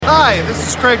Hi, this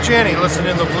is Craig Janney,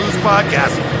 listening to the Blues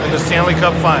Podcast in the Stanley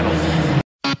Cup Finals.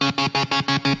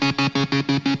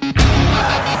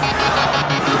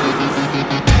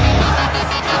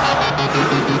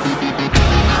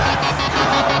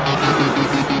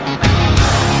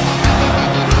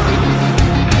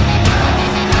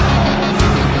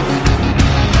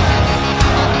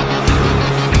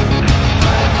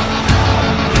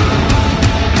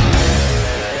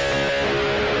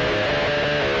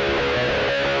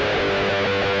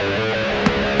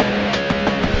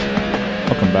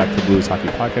 Back to the Blues Hockey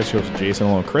Podcast. Your host Jason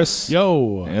along with Chris.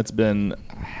 Yo. And it's been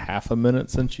half a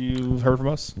minute since you've heard from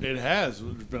us. It has.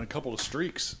 There's been a couple of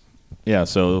streaks. Yeah,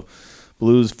 so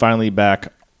Blues finally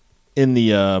back in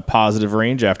the positive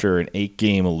range after an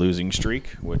 8-game losing streak,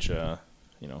 which,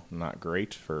 not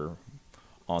great for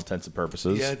all intents and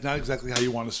purposes. Yeah, not exactly how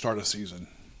you want to start a season.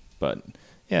 But,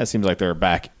 yeah, it seems like they're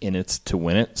back in it to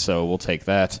win it, so we'll take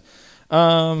that.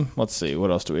 Let's see.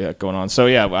 What else do we have going on? So,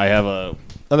 yeah, I have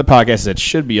another podcast that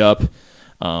should be up.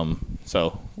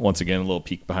 So, once again, a little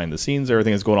peek behind the scenes,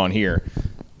 everything that's going on here.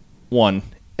 One,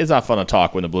 it's not fun to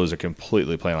talk when the Blues are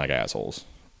completely playing like assholes.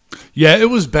 Yeah, it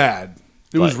was bad.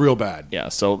 It was real bad. Yeah,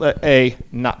 so A,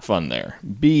 not fun there.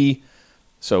 B,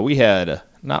 so we had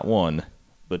not one,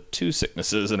 but 2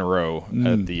 sicknesses in a row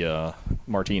at the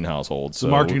Martine household. So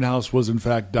The Martine house was, in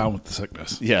fact, down with the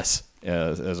sickness. Yes,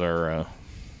 as our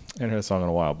internet song in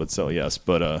a while, but so yes,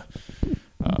 but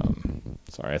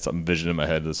sorry, I had some vision in my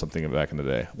head of something back in the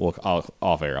day. Well,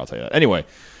 off air, I'll tell you that. Anyway,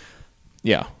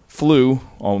 yeah, flu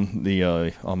on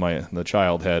the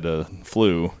child had a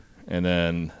flu, and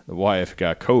then the wife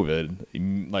got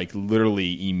COVID, like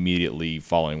literally immediately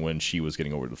following when she was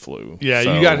getting over the flu. Yeah,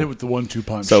 so, you got hit with the 1-2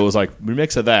 punch. So it was like a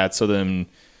mix of that. So then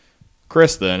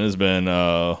Chris then has been,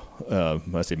 I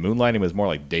say moonlighting, but it's more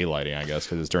like daylighting, I guess,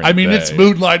 because it's during the day. it's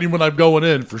moonlighting when I'm going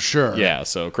in, for sure. Yeah,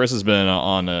 so Chris has been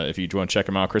on, if you want to check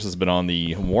him out, Chris has been on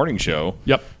the morning show.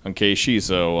 Yep. On KSHE,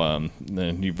 so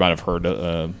then you might have heard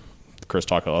Chris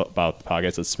talk about the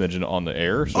podcast that's smidgen on the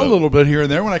air. So. A little bit here and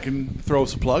there when I can throw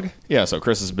us a plug. Yeah, so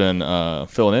Chris has been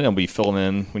filling in. He'll be filling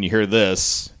in when you hear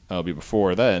this. It'll be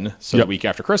before then. So the week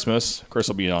after Christmas, Chris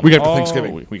will be on. Week after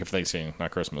Thanksgiving. Week after Thanksgiving, not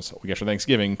Christmas. Week after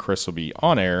Thanksgiving, Chris will be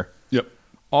on air. Yep.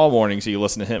 All morning, so you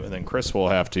listen to him, and then Chris will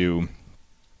have to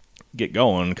get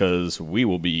going because we're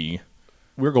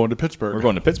going to Pittsburgh. We're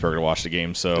going to Pittsburgh to watch the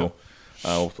game, so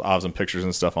I'll have some pictures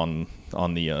and stuff on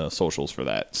the socials for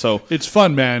that. So it's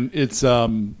fun, man. It's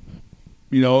on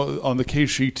the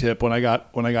KSHE tip when I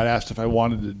got asked if I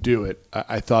wanted to do it,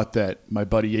 I thought that my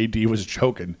buddy AD was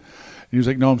joking. And he was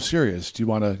like, "No, I'm serious. Do you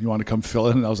want to come fill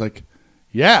in?" And I was like,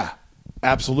 "Yeah,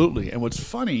 absolutely." And what's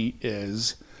funny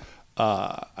is,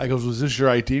 I goes, "Was this your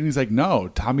idea?" And he's like, "No,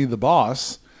 Tommy the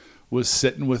boss was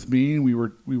sitting with me. And we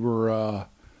were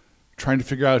trying to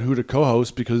figure out who to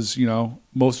co-host because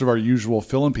most of our usual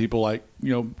fill-in people,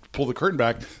 pull the curtain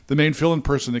back. The main fill-in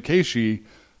person at KSHE,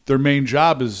 their main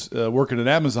job is working at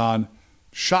Amazon.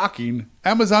 Shocking.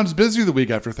 Amazon's busy the week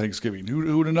after Thanksgiving.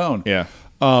 Who would have known? Yeah.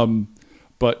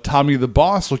 But Tommy the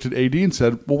boss looked at AD and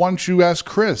said, "Well, why don't you ask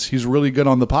Chris? He's really good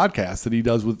on the podcast that he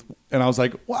does with." And I was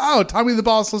like, "Wow, Tommy the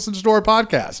boss listens to our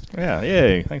podcast." Yeah,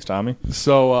 yay! Thanks, Tommy.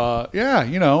 So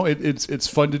it's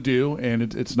fun to do, and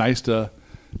it's nice to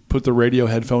put the radio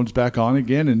headphones back on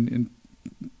again and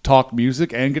talk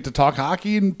music and get to talk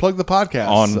hockey and plug the podcast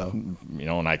on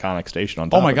an iconic station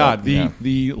on top. Oh my God, that.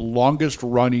 the longest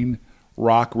running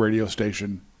rock radio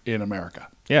station in America.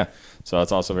 Yeah, so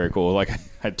that's also very cool. Like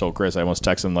I told Chris, I almost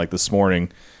texted him like this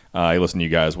morning. I listened to you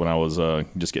guys when I was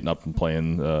just getting up and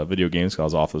playing video games because I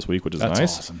was off this week, which is That's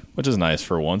nice. Awesome. Which is nice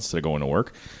for once to going to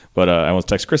work. But I almost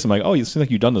texted Chris. I'm like, "Oh, you seem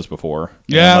like you've done this before."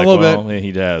 Yeah, like, a little bit. Yeah,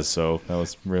 he does. So that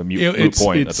was real moot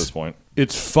point at this point.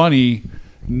 It's funny.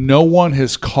 No one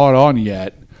has caught on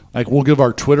yet. Like we'll give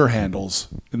our Twitter handles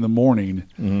in the morning,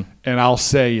 and I'll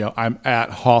say, I'm at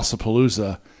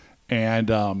Hossapalooza,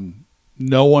 and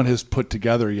no one has put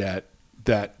together yet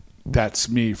that that's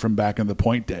me from back in the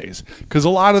Point days. Because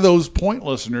a lot of those Point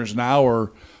listeners now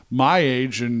are my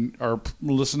age and are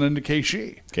listening to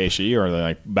KSHE. KSHE, or they're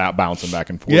like bouncing back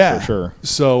and forth for sure.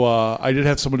 So I did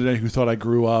have someone today who thought I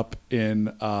grew up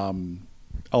in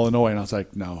Illinois, and I was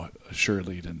like, no,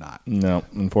 surely you did not. No,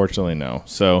 unfortunately, no.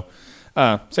 So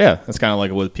yeah, that's kind of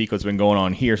like what Pico's been going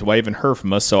on here. So I haven't heard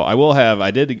from us. So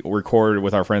I did record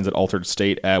with our friends at Altered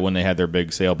State when they had their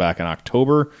big sale back in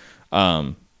October.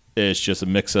 It's just a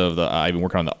mix of I've been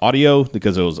working on the audio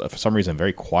because it was for some reason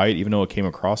very quiet, even though it came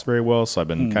across very well. So I've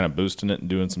been kind of boosting it and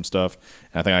doing some stuff.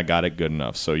 And I think I got it good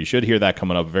enough. So you should hear that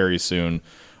coming up very soon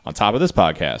on top of this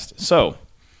podcast. So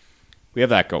we have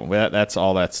that going. That's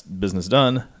all that's business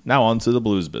done. Now on to the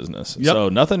Blues business. Yep. So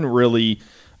nothing really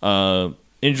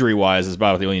injury-wise is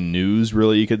about the only news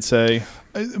really you could say.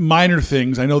 Minor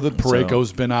things. I know that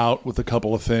Parayko's been out with a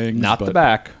couple of things. Not the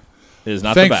back. It is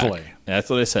not Thankfully. the back. That's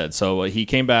what they said. So he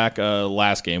came back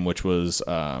last game, which was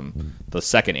the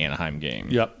second Anaheim game.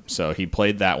 Yep. So he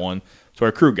played that one. So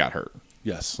where Krug got hurt.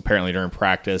 Yes. Apparently during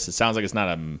practice. It sounds like it's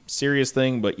not a serious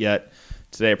thing, but yet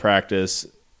today at practice,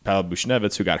 Pavel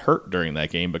Buchnevich, who got hurt during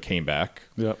that game but came back,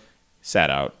 Yep. sat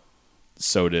out.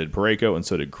 So did Parayko and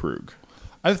so did Krug.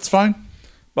 That's fine.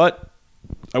 But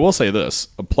I will say this.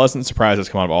 A pleasant surprise that's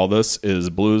come out of all this is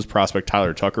Blues prospect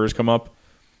Tyler Tucker has come up.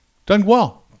 Done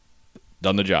well.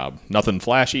 Done the job. Nothing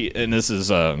flashy. And this is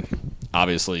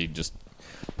obviously just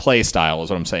play style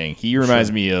is what I'm saying. He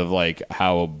reminds me of like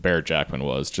how Barrett Jackman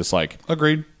was. Just like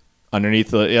Agreed. underneath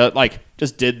the like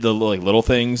just did the like little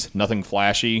things. Nothing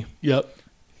flashy. Yep.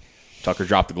 Tucker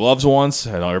dropped the gloves once.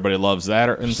 I know everybody loves that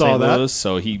in Saw St. that. Louis.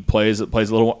 So he plays a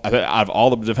little. Out of all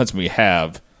the defensemen we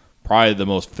have, probably the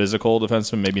most physical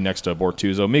defenseman, maybe next to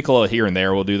Bortuzzo. Mikkola here and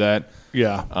there will do that.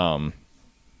 Yeah.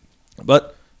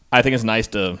 But I think it's nice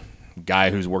to guy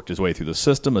who's worked his way through the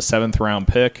system, a 7th round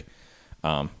pick.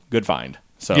 Good find.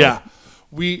 So Yeah.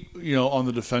 We, on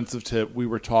the defensive tip, we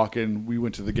went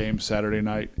to the game Saturday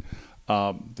night,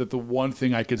 that the one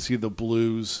thing I could see the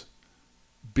Blues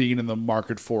being in the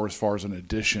market for as far as an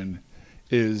addition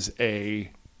is a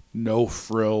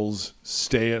no-frills,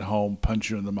 stay-at-home,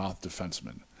 punch-you-in-the-mouth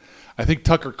defenseman. I think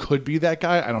Tucker could be that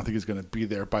guy. I don't think he's going to be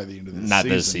there by the end of the season. not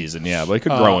this season, yeah, but he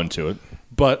could grow into it.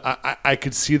 But I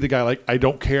could see the guy, like, I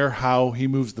don't care how he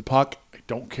moves the puck. I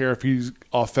don't care if he's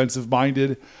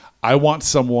offensive-minded. I want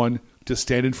someone to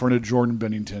stand in front of Jordan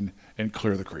Bennington and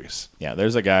clear the crease. Yeah,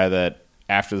 there's a guy that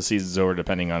after the season's over,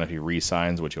 depending on if he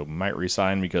re-signs, which he might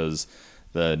re-sign because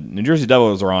the New Jersey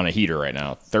Devils are on a heater right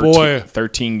now.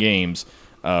 13 games.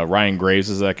 Ryan Graves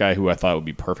is that guy who I thought would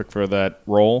be perfect for that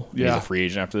role. Yeah. He's a free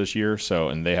agent after this year,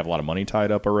 and they have a lot of money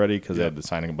tied up already because they had to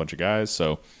sign a bunch of guys.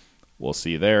 So we'll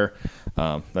see there.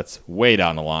 That's way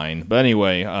down the line. But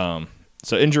anyway,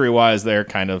 so injury-wise there,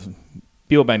 kind of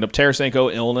people banged up.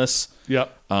 Tarasenko, illness.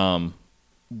 Yep.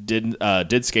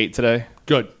 Did skate today.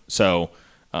 Good. So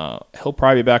he'll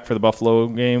probably be back for the Buffalo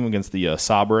game against the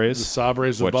Sabres. The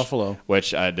Sabres of Buffalo.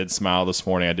 Which I did smile this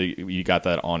morning. You got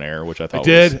that on air, which I thought I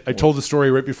did. I told the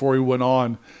story right before we went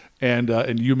on,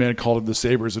 and you man called it the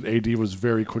Sabres, and AD was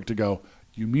very quick to go,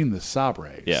 "You mean the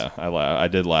Sabres?" Yeah, I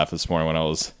did laugh this morning when I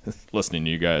was listening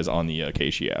to you guys on the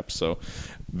Casey app. So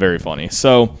very funny.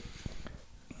 So,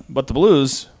 but the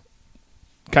Blues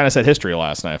kind of set history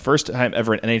last night. First time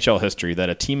ever in NHL history that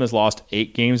a team has lost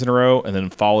 8 games in a row and then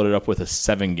followed it up with a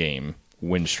 7-game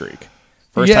win streak.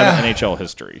 First time in NHL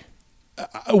history.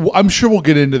 I'm sure we'll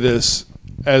get into this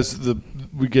as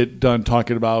we get done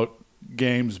talking about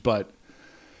games, but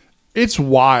it's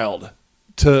wild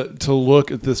to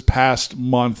look at this past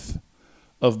month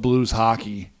of Blues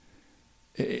hockey.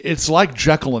 It's like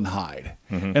Jekyll and Hyde.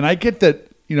 Mm-hmm. And I get that,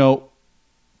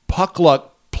 puck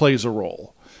luck plays a role.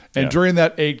 And during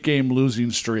that 8-game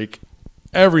losing streak,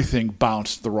 everything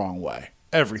bounced the wrong way.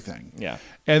 Everything. Yeah.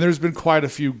 And there's been quite a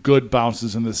few good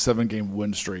bounces in this 7-game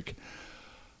win streak.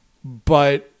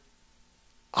 But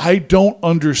I don't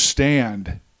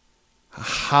understand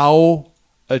how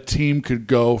a team could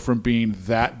go from being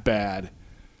that bad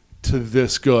to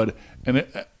this good. And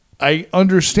I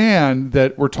understand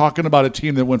that we're talking about a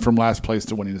team that went from last place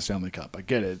to winning the Stanley Cup. I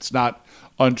get it. It's not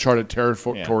uncharted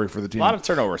territory for the team. A lot of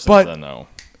turnover since then, though.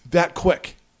 That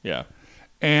quick. Yeah.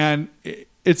 And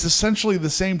it's essentially the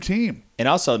same team. And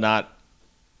also not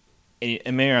 –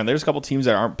 and man, there's a couple teams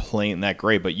that aren't playing that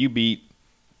great, but you beat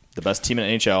the best team in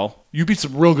the NHL. You beat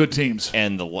some real good teams.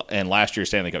 And last year's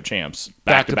Stanley Cup champs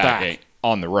Back to back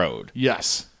on the road.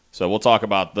 Yes. So we'll talk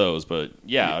about those. But,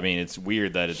 yeah, I mean, it's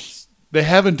weird that it's – they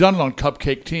haven't done it on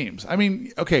cupcake teams. I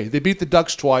mean, okay, they beat the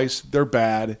Ducks twice. They're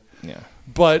bad. Yeah.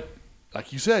 But,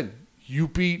 like you said, you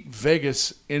beat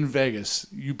Vegas in Vegas.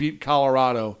 You beat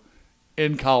Colorado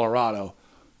in Colorado.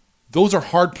 Those are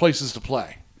hard places to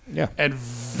play. Yeah. And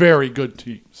very good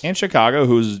teams. And Chicago,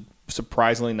 who's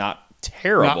surprisingly not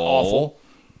terrible. Not awful.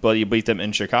 But you beat them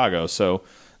in Chicago. So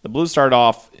the Blues started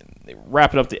off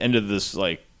wrapping up the end of this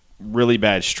like really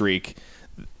bad streak.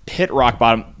 Hit rock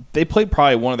bottom. They played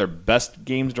probably one of their best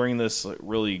games during this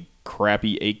really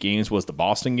crappy 8 games was the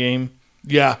Boston game.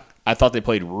 Yeah. I thought they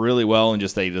played really well, and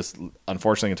they just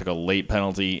unfortunately took a late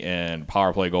penalty and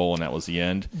power play goal, and that was the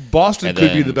end. Boston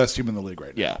could be the best team in the league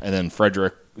right now. Yeah, and then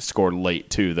Frederick scored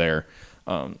late too there.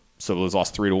 So it was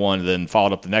lost 3-1, and then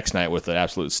followed up the next night with an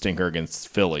absolute stinker against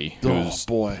Philly, who's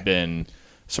been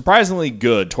surprisingly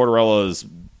good. Tortorella's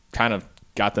kind of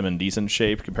got them in decent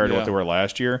shape compared to what they were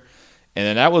last year. And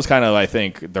then that was kind of, I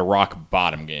think, the rock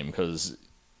bottom game because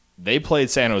they played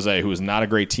San Jose, who was not a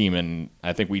great team. And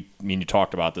I think me and you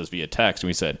talked about this via text. And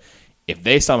we said, if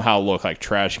they somehow look like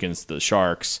trash against the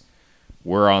Sharks,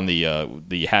 we're on the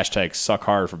hashtag suck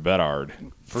hard for Bedard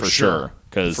for sure.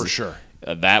 Because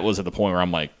that was at the point where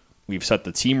I'm like, we've set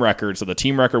the team record. So the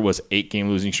team record was 8-game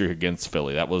losing streak against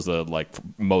Philly. That was the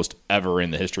most ever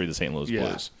in the history of the St. Louis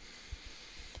Blues.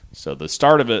 So the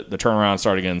start of it, the turnaround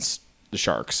started against the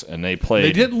Sharks, and they played.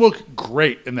 They didn't look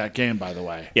great in that game, by the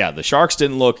way. Yeah, the Sharks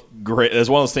didn't look great. It was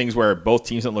one of those things where both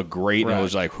teams didn't look great, and it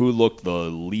was like who looked the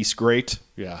least great.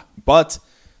 Yeah. But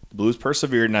the Blues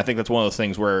persevered, and I think that's one of those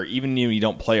things where even if you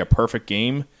don't play a perfect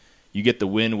game, you get the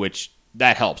win, which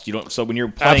that helps. You don't. So when you're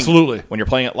playing, when you're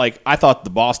playing it, like I thought the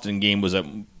Boston game was a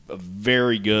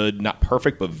very good, not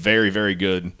perfect, but very, very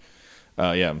good.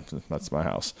 Yeah, that's my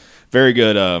house. Very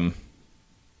good.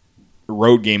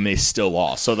 Road game they still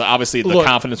lost. So obviously the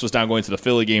confidence was down going to the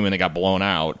Philly game and they got blown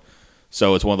out.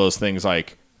 So it's one of those things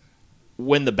like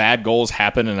when the bad goals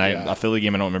happen, and a Philly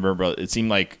game I don't remember, but it seemed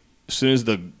like as soon as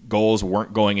the goals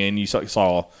weren't going in, you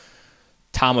saw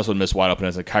Thomas would miss wide open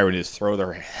as a Kyrie would just throw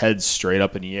their heads straight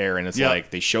up in the air, and it's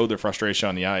like they showed their frustration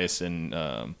on the ice, and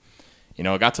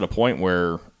it got to the point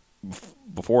where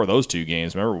before those two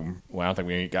games, remember, I don't think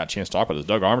we got a chance to talk about this,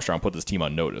 Doug Armstrong put this team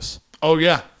on notice. Oh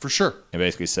yeah, for sure. And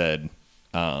basically said,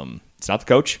 it's not the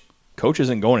coach. Coach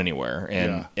isn't going anywhere.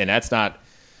 And that's not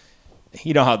 –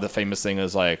 you know how the famous thing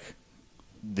is like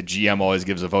the GM always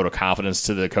gives a vote of confidence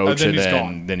to the coach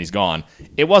and then he's gone.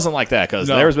 It wasn't like that because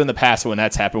there's been the past when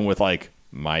that's happened with like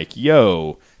Mike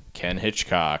Yeo, Ken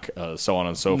Hitchcock, so on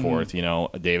and so forth,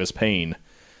 Davis Payne.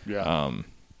 Yeah.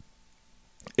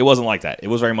 It wasn't like that. It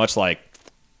was very much like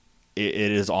it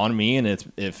is on me, and if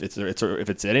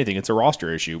it's anything, it's a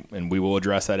roster issue, and we will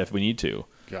address that if we need to.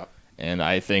 Yeah. And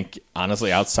I think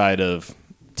honestly, outside of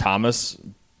Thomas,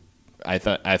 I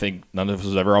think none of us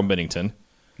was ever on Binnington.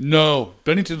 No,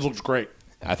 Binnington looks great.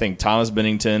 I think Thomas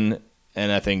Binnington,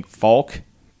 and I think Falk,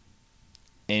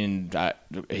 and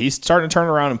he's starting to turn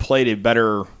around and played a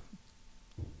better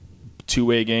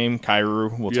two-way game.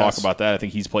 Kyrou, we'll talk about that. I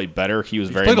think he's played better.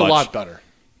 He's played a lot better.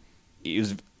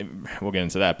 We'll get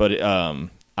into that, but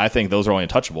I think those are only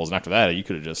untouchables. And after that, you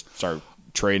could have just started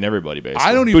trading everybody. Basically,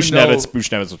 I don't even know.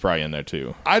 Buchnevitz was probably in there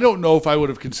too. I don't know if I would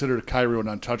have considered Kyrou an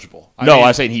untouchable.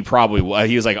 I'm saying he probably was.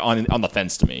 He was like on the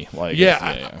fence to me. Like,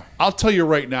 I'll tell you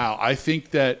right now. I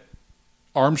think that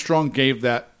Armstrong gave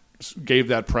that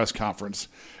press conference,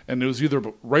 and it was either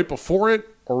right before it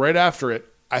or right after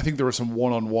it. I think there were some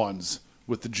one-on-ones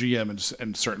with the GM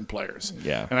and certain players.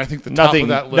 Yeah. And I think the top of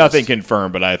that list... Nothing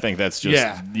confirmed, but I think that's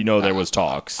just, there was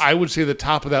talks. I would say the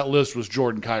top of that list was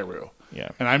Jordan Kyrou. Yeah.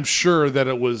 And I'm sure that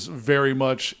it was very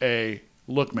much a,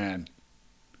 look, man,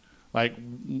 like,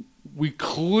 we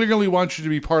clearly want you to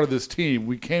be part of this team.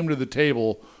 We came to the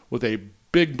table with a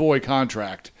big boy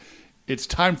contract. It's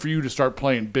time for you to start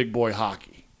playing big boy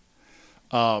hockey.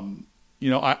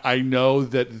 I know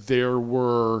that there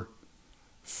were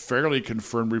fairly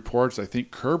confirmed reports, I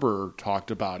think Kerber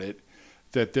talked about it,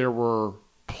 that there were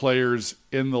players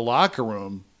in the locker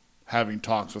room having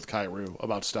talks with Kyrou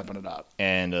about stepping it up.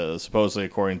 And supposedly,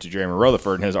 according to Jeremy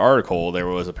Rutherford in his article, there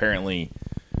was apparently,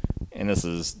 and this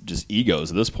is just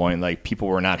egos at this point, like people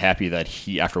were not happy that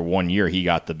after 1 year, he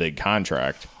got the big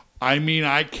contract. I mean,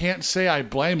 I can't say I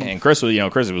blame him. And Chris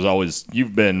was always,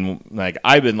 I've been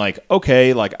like,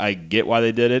 okay, like I get why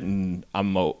they did it, and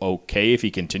I'm okay if he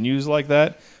continues like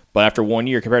that. But after 1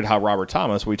 year, compared to how Robert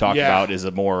Thomas, we talked about, is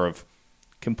a more of,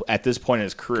 at this point in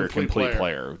his career, complete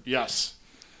player. Yes.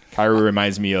 Kyrou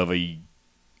reminds me of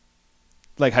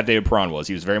like how David Perron was.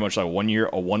 He was very much like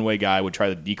a one-way guy, would try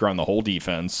to deke around the whole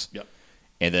defense,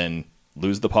 and then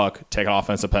lose the puck, take an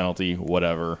offensive penalty,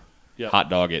 whatever, hot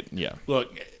dog it. Yeah.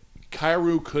 Look,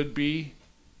 Kyrou could be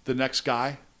the next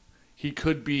guy. He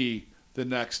could be the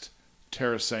next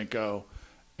Tarasenko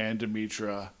and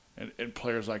Dimitra and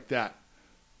players like that.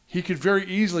 He could very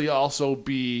easily also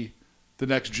be the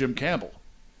next Jim Campbell.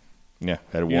 Yeah,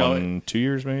 had 2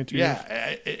 years, maybe 2 years.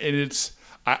 Yeah, and it's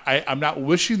I'm not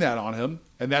wishing that on him,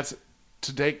 and that's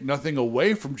to take nothing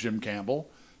away from Jim Campbell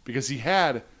because he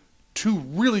had 2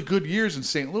 really good years in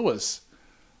St. Louis,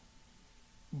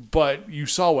 but you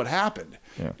saw what happened,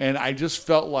 and I just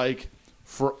felt like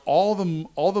for all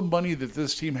the money that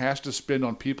this team has to spend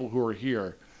on people who are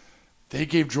here, they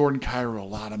gave Jordan Kyrou a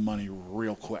lot of money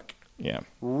real quick. Yeah,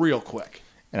 real quick.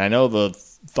 And I know the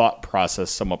thought process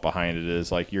somewhat behind it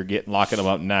is like you're locking them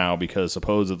up now because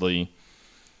supposedly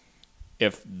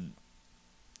if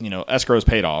escrow's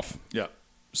paid off. Yeah.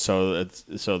 So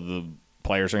the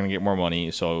players are going to get more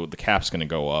money, so the cap's going to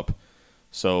go up.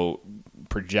 So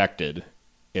projected,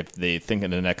 if they think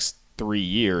in the next 3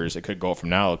 years, it could go up from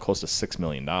now close to $6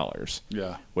 million.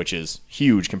 Yeah. Which is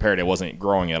huge compared to it wasn't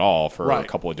growing at all for a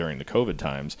couple of during the COVID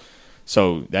times.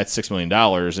 So that's $6 million,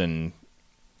 and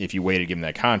if you wait to give him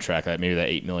that contract, maybe that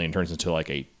 $8 million turns into like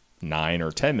a $9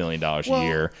 or $10 million a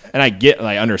year. And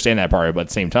I understand that part, but at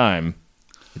the same time,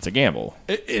 it's a gamble.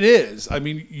 It is. I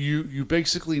mean, you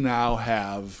basically now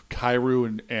have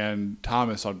Kyrou and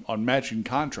Thomas on matching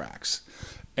contracts,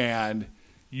 and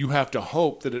you have to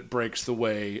hope that it breaks the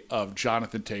way of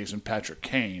Jonathan Toews and Patrick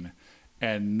Kane,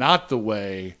 and not the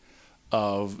way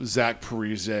of Zach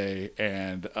Parise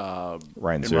and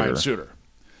Ryan Suter.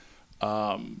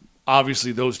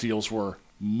 Obviously, those deals were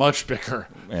much bigger,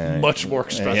 much more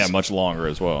expensive. Yeah, much longer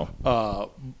as well.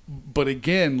 But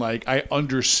again, like, I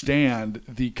understand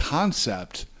the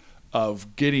concept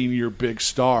of getting your big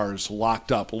stars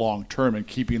locked up long term and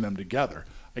keeping them together.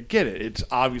 I get it. It's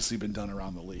obviously been done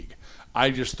around the league. I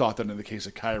just thought that in the case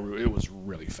of Kyrou, it was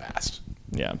really fast.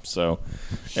 Yeah, so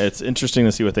it's interesting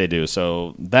to see what they do.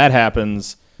 So that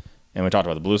happens, and we talked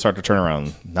about the Blues start to turn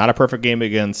around. Not a perfect game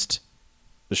against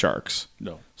the Sharks.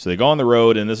 No. So they go on the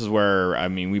road, and this is where, I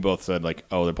mean, we both said, like,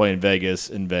 oh, they're playing Vegas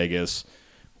in Vegas.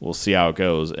 We'll see how it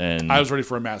goes. And I was ready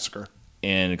for a massacre.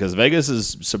 And because Vegas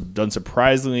has done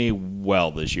surprisingly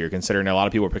well this year, considering a lot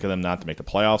of people are picking them not to make the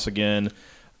playoffs again.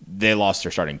 They lost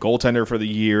their starting goaltender for the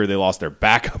year. They lost their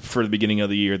backup for the beginning of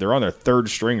the year. They're on their third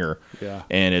stringer. Yeah.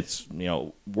 And it's,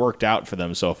 worked out for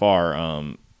them so far.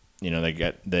 They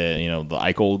get the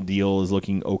Eichel deal is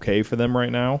looking okay for them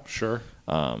right now. Sure.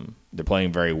 They're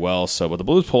playing very well. So, but the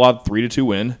Blues pull out 3-2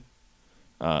 win.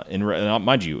 And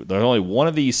mind you, there's only one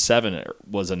of these 7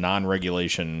 was a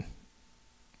non-regulation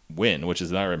win, which is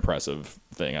another impressive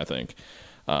thing, I think.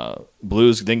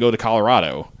 Blues then go to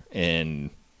Colorado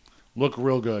and looked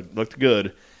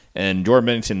good. And Jordan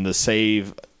Bennington, the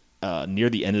save near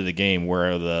the end of the game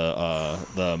where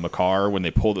the Makar, when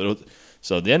they pulled it.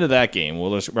 So at the end of that game,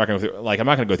 I'm not going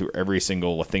to go through every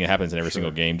single thing that happens in every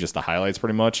single game, just the highlights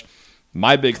pretty much.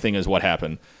 My big thing is what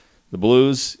happened. The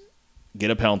Blues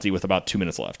get a penalty with about 2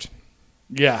 minutes left.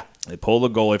 Yeah. They pull the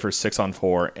goalie for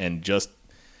 6-on-4 and just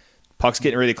puck's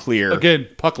getting ready to clear. Again,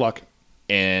 puck luck.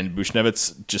 And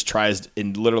Bushnevitz just tries,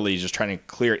 and literally just trying to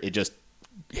clear it. It just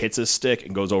hits his stick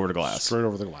and goes over the glass. Straight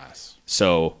over the glass.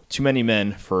 So too many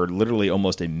men for literally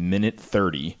almost a minute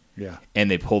 30. Yeah. And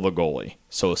they pull the goalie.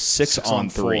 So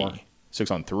 6-on-3.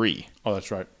 6-on-3. Oh,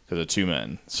 that's right. Because of 2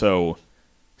 men. So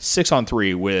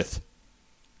 6-on-3 with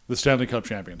the Stanley Cup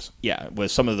champions. Yeah,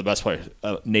 with some of the best players.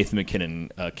 Nathan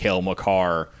McKinnon, Cale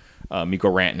Makar, Mikko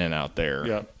Rantanen out there.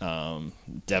 Yep.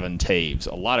 Devin Taves.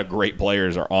 A lot of great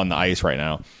players are on the ice right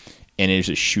now. And it's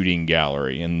a shooting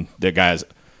gallery. And the guys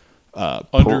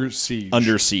under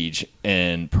siege.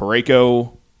 And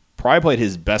Parayko probably played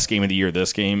his best game of the year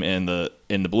this game. And the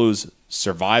Blues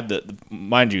survived.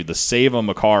 Mind you, the save on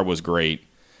Makar was great.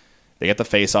 They get the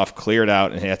face-off cleared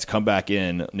out, and he has to come back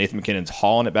in. Nathan McKinnon's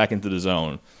hauling it back into the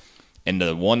zone. And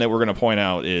the one that we're going to point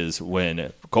out is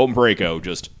when Colton Parayko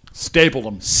just stapled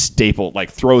him.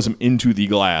 Throws him into the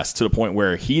glass to the point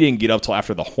where he didn't get up till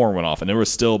after the horn went off, and there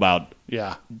was still about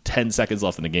 10 seconds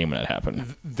left in the game when that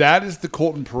happened. That is the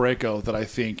Colton Parayko that I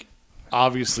think,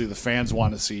 obviously, the fans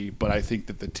want to see, but I think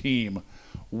that the team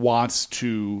wants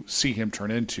to see him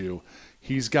turn into.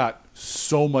 He's got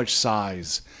so much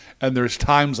size, and there's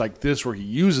times like this where he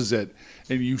uses it,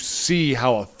 and you see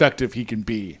how effective he can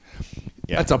be.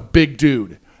 Yeah. That's a big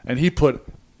dude, and he put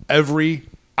every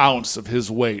ounce of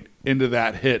his weight into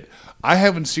that hit. I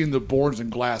haven't seen the boards and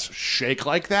glass shake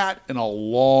like that in a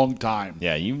long time.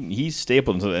 Yeah, he's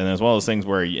stapled into it, and it's one of those things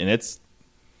where, and it's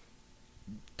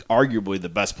arguably the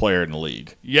best player in the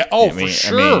league. Yeah, for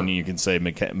sure. I mean, you can say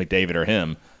McDavid or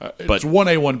him, but it's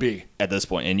 1A, 1B at this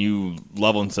point, and you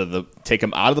level into take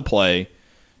him out of the play.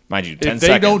 Mind you, 10 if seconds.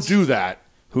 they don't do that,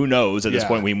 who knows? At this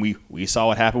point, we saw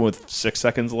what happened with 6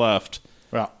 seconds left.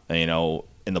 Yeah.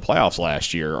 In the playoffs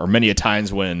last year, or many a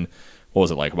times when, what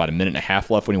was it, like about a minute and a half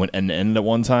left when he went end to end at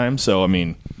one time. So I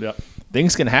mean,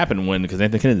 things can happen because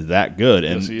Nathan McKinnon is that good.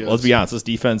 And let's be honest, this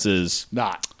defense is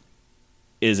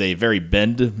a very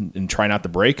bend and try not to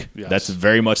break. Yes. That's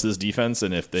very much this defense.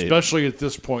 And if they, especially at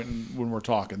this point when we're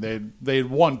talking, they'd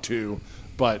won 2,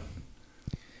 but.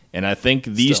 And I think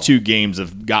these 2 games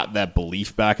have got that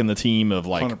belief back in the team of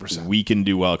 100%. We can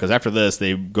do well. Because after this,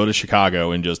 they go to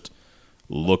Chicago and just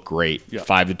look great.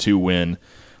 5-2 win.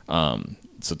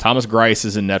 So Thomas Greiss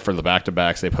is in net for the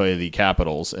back-to-backs. They play the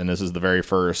Capitals, and this is the very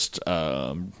first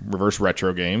reverse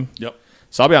retro game. Yep.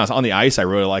 So I'll be honest, on the ice, I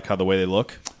really like the way they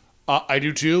look. I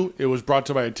do too. It was brought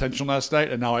to my attention last night,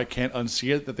 and now I can't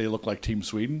unsee it that they look like Team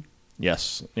Sweden.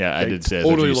 Yes. Yeah, I They did say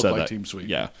totally that. You look said like that. Team Sweden.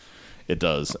 Yeah, it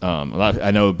does.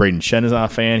 I know Braden Shen is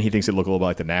not a fan. He thinks they look a little bit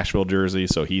like the Nashville jersey,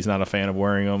 so he's not a fan of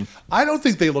wearing them. I don't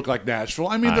think they look like Nashville.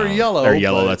 I mean, they're yellow. They're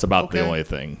yellow. but- That's about the okay. only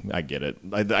thing. I get it.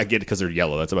 I get it because they're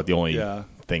yellow. That's about the only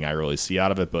thing I really see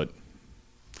out of it, but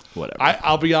whatever.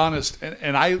 I'll be honest,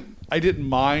 and I didn't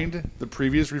mind the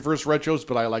previous reverse retros,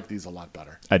 but I like these a lot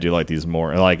better. I do like these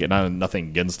more. Nothing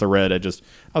against the red. I was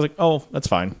like, oh, that's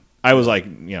fine. I was like,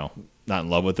 not in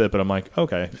love with it, but I'm like,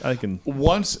 okay, I can.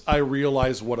 Once I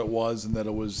realized what it was and that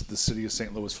it was the city of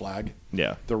St. Louis flag,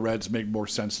 Yeah, the reds make more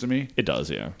sense to me. it does.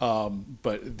 Yeah,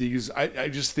 But these, I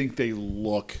just think they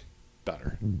look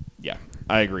better. yeah,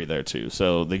 I agree there too.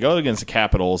 So they go against the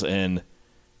Capitals and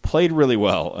played really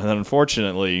well, and then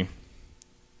unfortunately,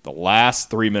 the last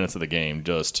 3 minutes of the game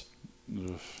just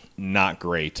not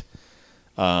great.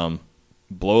 Blow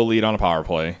a lead on a power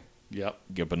play, Yep.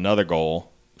 give up another goal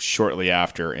shortly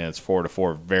after, and it's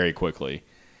 4-4 very quickly,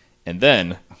 and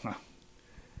then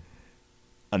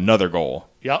another goal.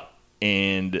 Yep.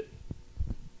 And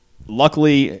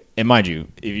luckily, and mind you,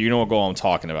 if you know what goal I'm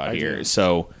talking about I here, do.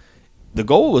 so the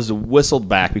goal was whistled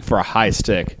back for a high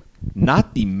stick,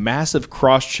 not the massive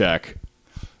cross check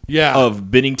Yeah. of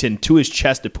Binnington to his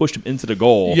chest that pushed him into the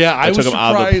goal. Yeah, I that was took him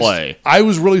surprised. out of the play I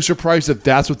was really surprised that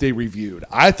that's what they reviewed.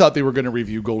 I thought they were going to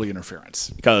review goalie interference.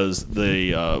 because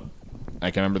I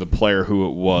can remember the player who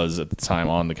it was at the time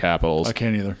on the Capitals. I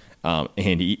can't either.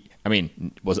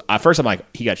 And was at first I'm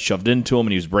like, he got shoved into him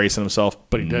and he was bracing himself,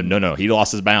 But he didn't. No, he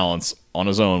lost his balance on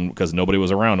his own because nobody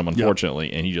was around him,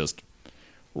 unfortunately, and he just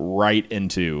right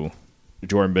into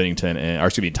Jordan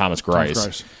Binnington Thomas Greiss,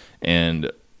 Greiss.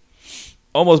 and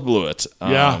almost blew it.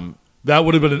 Yeah. That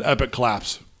would have been an epic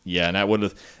collapse. Yeah,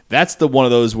 and that's the one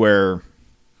of those where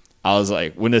I was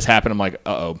like, when this happened, I'm like,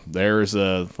 there's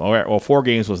all right, well, 4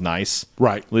 games was nice.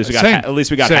 Right. At least we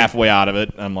got Same. halfway out of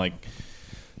it. I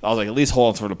was like, at least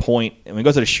hold on for the point. And we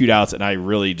go to the shootouts, and I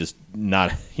really just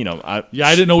not, I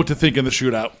didn't know what to think in the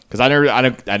shootout. because I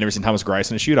never seen Thomas Greiss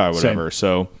in a shootout or whatever.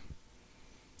 So,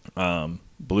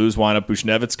 Blues wind up.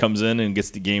 Buchnevich comes in and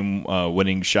gets the game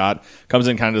winning shot. Comes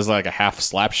in kind of as like a half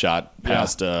slap shot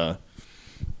past the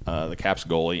Caps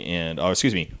goalie, and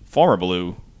former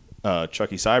Blue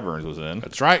Chucky Sideburns was in.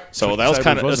 That's right. So Chucky that was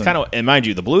Sideburns kind of, and mind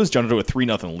you, the Blues jumped into a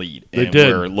 3-0 lead. They and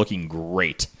did. were looking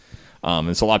great.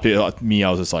 And so a lot of people, like me, I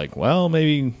was just like, well,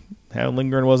 maybe having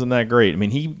Lindgren wasn't that great. I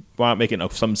mean, he wound up making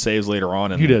some saves later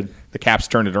on, and He did. The Caps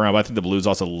turned it around. But I think the Blues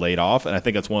also laid off, and I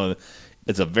think that's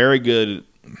it's a very good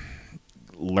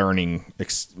learning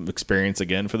experience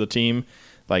again for the team.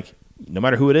 Like, no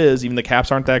matter who it is, even the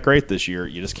Caps aren't that great this year.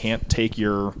 You just can't take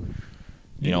your,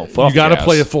 foot off You the got to gas.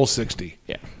 play a full 60.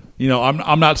 Yeah.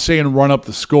 I'm not saying run up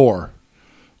the score,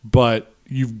 but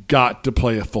you've got to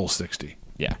play a full 60.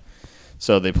 Yeah.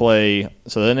 So they play.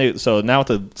 So now with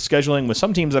the scheduling with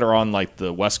some teams that are on like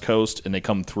the West Coast and they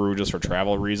come through just for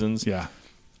travel reasons. Yeah.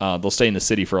 They'll stay in the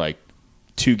city for like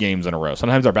 2 games in a row.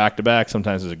 Sometimes they're back to back.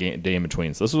 Sometimes there's a day in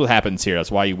between. So this is what happens here.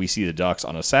 That's why we see the Ducks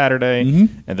on a Saturday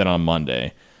and then on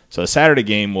Monday. So the Saturday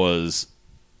game was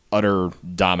utter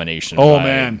domination. Oh,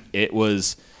 man. It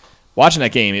was watching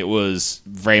that game. It was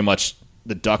very much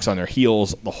the Ducks on their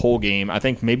heels the whole game. I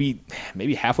think maybe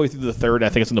halfway through the third, I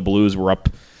think it's when the Blues were up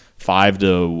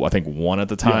 5-1 at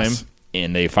the time, Yes.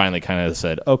 and they finally kind of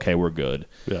said, "Okay, we're good."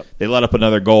 Yep. They let up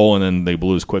another goal, and then the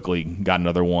Blues quickly got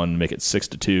another one, make it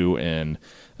 6-2, and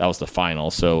that was the final.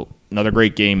 So another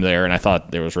great game there, and I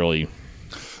thought there was really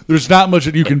There's not much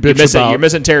that you can bitch about. you're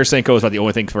missing Tarasenko is about the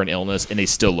only thing for an illness, and they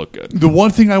still look good. The one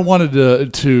thing I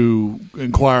wanted to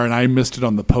inquire, and I missed it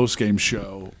on the post-game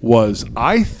show, was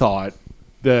I thought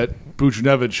that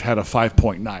Buchnevich had a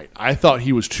 5-point night. I thought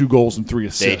he was 2 goals and 3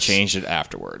 assists. They changed it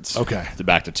afterwards. Okay.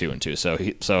 Back to 2 and 2. So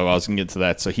I was going to get to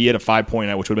that. So he had a 5-point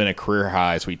night, which would have been a career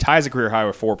high. So he ties a career high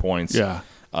with 4 points. Yeah.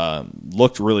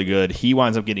 Looked really good. He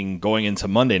winds up going into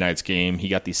Monday night's game. He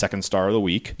got the second star of the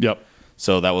week. Yep.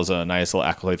 So that was a nice little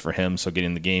accolade for him. So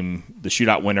getting the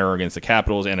shootout winner against the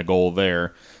Capitals and a goal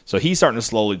there. So he's starting to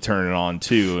slowly turn it on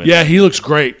too. And Yeah, he looks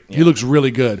great. He looks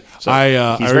really good. so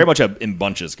he's very much a in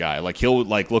bunches guy. Like he'll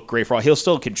look great for all. He'll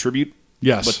still contribute.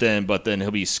 Yes. But then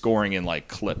he'll be scoring in like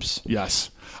clips.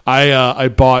 Yes. I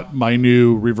bought my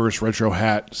new reverse retro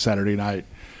hat Saturday night,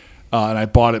 and I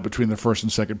bought it between the first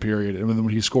and second period. And then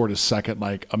when he scored his second,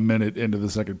 like a minute into the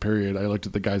second period, I looked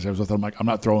at the guys I was with. I'm like, I'm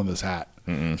not throwing this hat.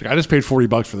 It's like, I just paid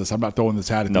 $40 for this. I'm not throwing this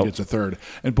hat if Nope. he gets a third.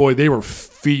 And boy, they were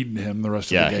feeding him the rest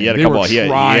Yeah, of the game. he had a They couple. were He had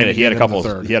trying to a get him couple. the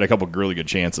third. He had a couple really good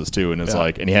chances too, and it's Yeah.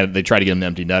 like, and they tried to get him an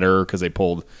empty netter because they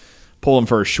pulled him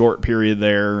for a short period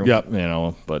there. Yep.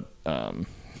 But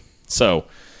So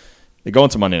they go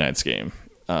into Monday night's game.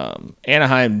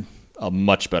 Anaheim, a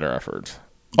much better effort.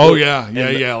 Oh, yeah. And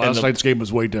Last night's game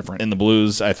was way different. And the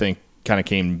Blues, I think, kind of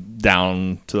came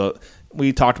down to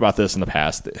we talked about this in the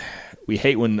past. We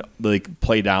hate when they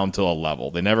play down to a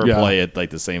level. They never play at like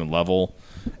the same level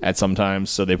at sometimes.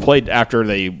 So they played after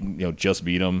they just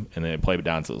beat them, and they played it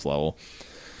down to this level.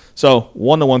 So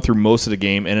 1-1 through most of the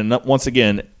game, and once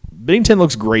again, Binnington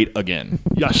looks great again.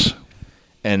 Yes.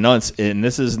 And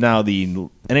this is now the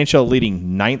NHL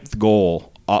leading 9th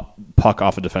goal puck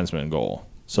off a defenseman goal.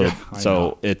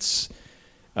 So it's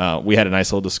we had a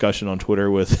nice little discussion on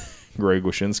Twitter with Greg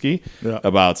Wyshynski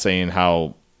about saying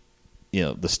how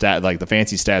the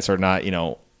fancy stats are not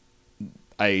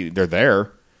they're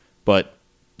there, but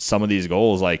some of these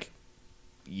goals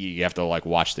you have to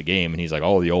watch the game, and he's like,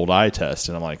 oh, the old eye test,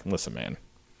 and I'm like, listen, man,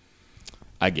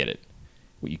 I get it.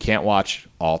 You can't watch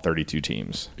all 32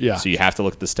 teams. Yeah. So you have to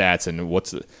look at the stats. And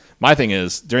my thing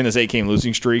is, during this 8-game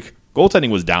losing streak, goaltending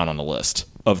was down on the list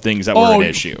of things that were an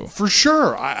issue. For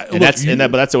sure. But that's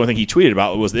the one thing he tweeted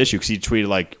about was the issue, because he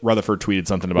tweeted Rutherford tweeted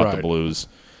something about the Blues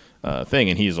thing,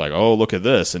 and he's like, oh, look at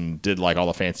this, and did all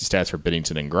the fancy stats for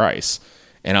Binnington and Greiss.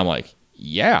 And I'm like,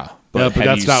 but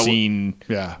have you seen?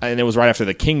 Yeah. And it was right after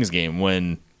the Kings game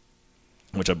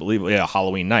which I believe,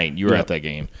 Halloween night. You were at that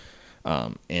game,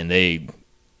 and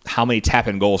how many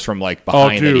tap-in goals from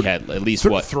behind that he had? At least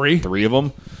three? 3 of them.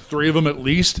 3 of them at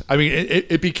least. I mean,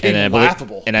 it became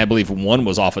laughable. And I believe one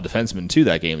was off a defenseman too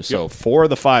that game. So 4 of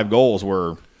the 5 goals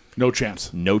were no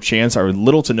chance, or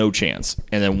little to no chance.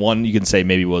 And then one you can say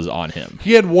maybe was on him.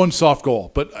 He had 1 soft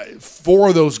goal, but 4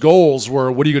 of those goals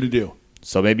were, what are you going to do?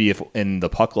 So maybe if in the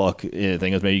puck luck thing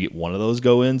is maybe you get 1 of those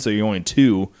go in, so you're only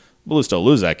 2. Blues still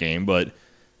lose that game, but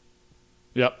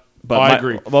I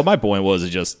agree. Well, my point was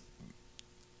just.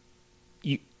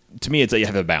 To me, it's that you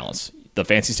have a balance. The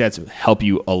fancy stats help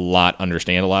you a lot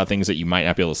understand a lot of things that you might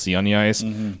not be able to see on the ice.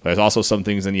 Mm-hmm. But there's also some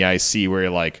things in the ice see where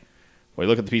you're like, well, you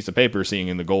look at the piece of paper, seeing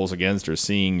in the goals against or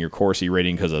seeing your Corsi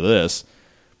rating because of this,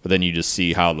 but then you just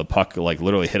see how the puck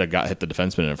literally hit the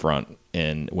defenseman in front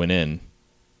and went in,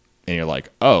 and you're like,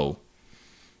 oh,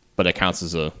 but it counts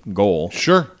as a goal.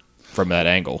 Sure. From that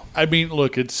angle. I mean,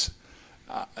 look, it's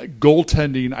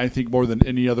goaltending, I think, more than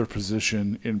any other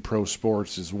position in pro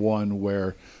sports is one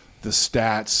where the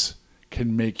stats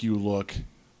can make you look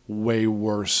way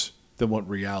worse than what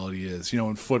reality is.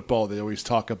 In football, they always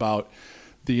talk about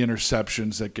the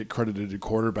interceptions that get credited to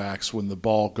quarterbacks when the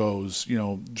ball goes,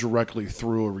 directly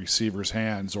through a receiver's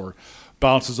hands or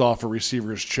bounces off a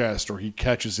receiver's chest, or he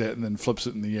catches it and then flips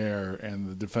it in the air and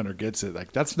the defender gets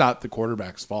it. That's not the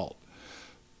quarterback's fault,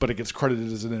 but it gets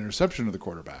credited as an interception to the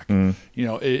quarterback.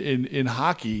 In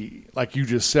hockey, like you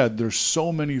just said, there's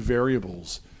so many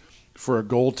variables for a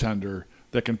goaltender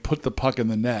that can put the puck in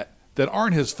the net that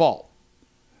aren't his fault.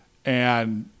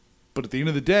 But at the end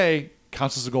of the day,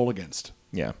 counts as a goal against.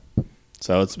 Yeah.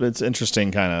 So it's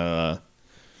interesting kind of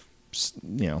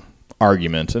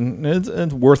argument, and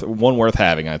it's worth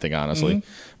having, I think, honestly.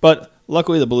 Mm-hmm. But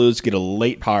luckily the Blues get a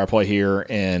late power play here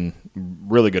and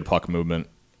really good puck movement,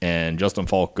 and Justin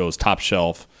Falk goes top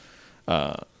shelf,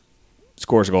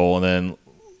 scores a goal, and then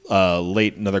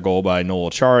late another goal by Noel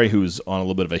Acciari, who's on a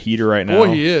little bit of a heater right now.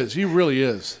 Boy, he is. He really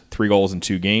is. 3 goals in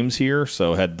 2 games here.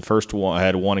 So had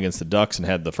one against the Ducks and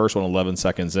had the first one 11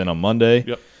 seconds in on Monday.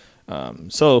 Yep.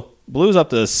 So Blues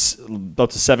up to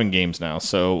 7 games now.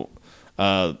 So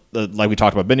like we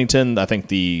talked about Binnington, I think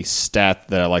the stat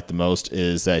that I like the most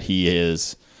is that he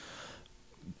is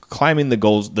climbing the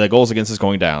goals. The goals against is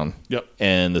going down. Yep.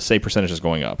 And the save percentage is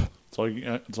going up.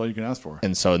 That's all you can ask for.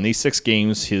 And so in these 6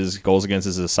 games, his goals against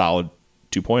is a solid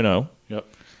 2.0. Yep.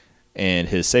 And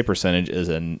his save percentage is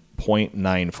a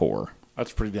 .94.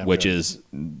 That's pretty damn which good. Is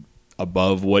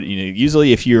above what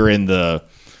usually if you're in the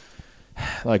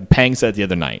Pang said the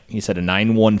other night, he said a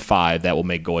 9.15 that will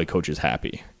make goalie coaches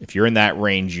happy. If you're in that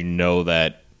range, you know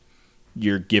that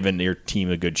you're giving your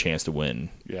team a good chance to win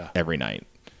every night.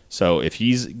 So if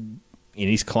he's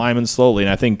climbing slowly, and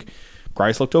I think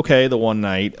Greiss looked okay the one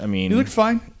night. I mean, he looked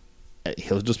fine.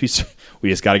 He'll just be. We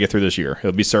just got to get through this year.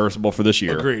 He'll be serviceable for this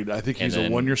year. Agreed. I think he's a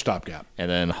 1-year stopgap. And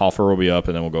then Hofer will be up,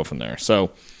 and then we'll go from there.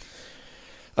 So,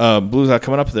 Blues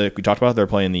coming up. We talked about they're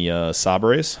playing the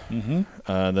Sabres.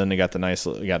 Mm-hmm. Then they got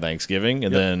Thanksgiving,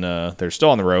 and then they're still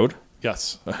on the road.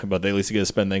 Yes, but they at least get to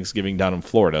spend Thanksgiving down in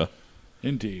Florida.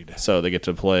 Indeed. So they get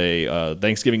to play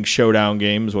Thanksgiving showdown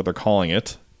game is what they're calling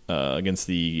it against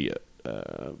the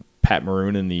Pat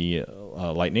Maroon and the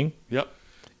Lightning. Yep.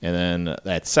 And then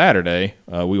that Saturday,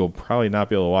 we will probably not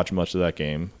be able to watch much of that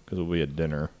game because we'll be at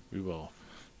dinner. We will.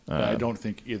 But I don't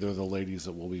think either of the ladies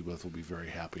that we'll be with will be very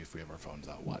happy if we have our phones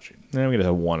out watching. Yeah, we're gonna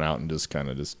have one out and just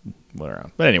let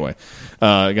around. But anyway,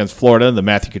 against Florida, the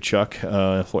Matthew Tkachuk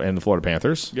and the Florida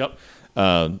Panthers. Yep.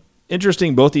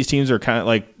 Interesting. Both these teams are kind of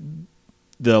like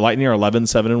the Lightning are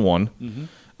 11-7-1.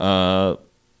 Mm-hmm.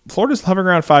 Florida's hovering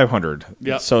around 500.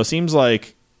 Yep. So it seems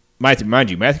like, mind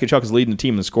you, Matthew Tkachuk is leading the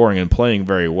team in scoring and playing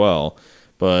very well.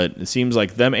 But it seems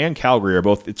like them and Calgary are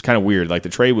both. It's kind of weird. Like the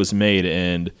trade was made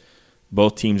and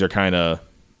both teams are kind of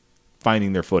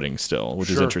finding their footing still,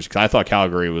 which is interesting. Because I thought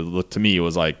Calgary would look to me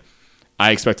was like I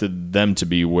expected them to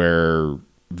be where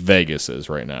Vegas is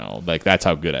right now. Like that's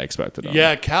how good I expected them.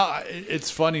 Yeah, it's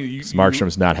funny.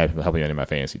 Markstrom's not helping any of my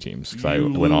fantasy teams because I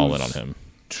went all in on him.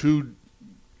 2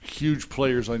 huge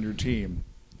players on your team,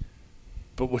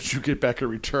 but what you get back in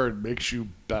return makes you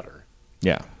better.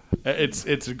 Yeah. It's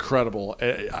incredible.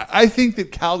 I think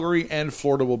that Calgary and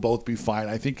Florida will both be fine.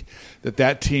 I think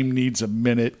that team needs a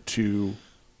minute to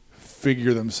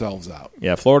figure themselves out.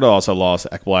 Yeah, Florida also lost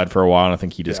Ekblad for a while, and I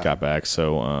think he just Yeah. got back.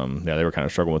 So, they were kind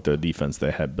of struggling with the defense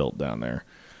they had built down there.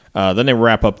 Then they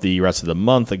wrap up the rest of the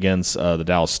month against the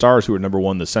Dallas Stars, who are number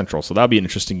 1 in the Central. So that'll be an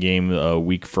interesting game a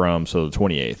week from the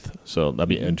 28th. So that'll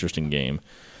be an interesting game.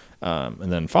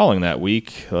 And then following that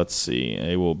week, let's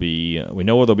see, we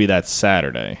know they'll be that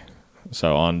Saturday.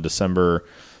 So on December,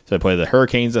 so they play the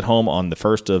Hurricanes at home on the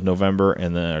 1st of November,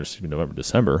 and then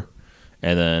December.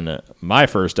 And then my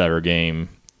first ever game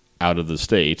out of the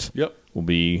state will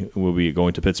be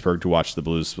going to Pittsburgh to watch the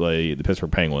Blues play the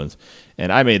Pittsburgh Penguins.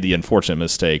 And I made the unfortunate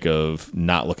mistake of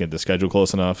not looking at the schedule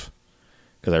close enough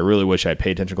because I really wish I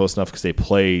paid attention close enough because they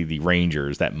play the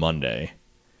Rangers that Monday.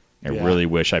 I really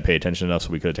wish I paid attention enough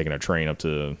so we could have taken a train up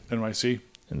to NYC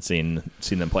and seen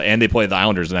them play. And they play the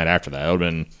Islanders the night after that. That would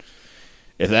have been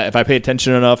if I paid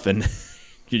attention enough and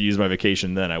could use my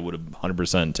vacation then, I would have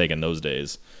 100% taken those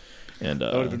days. And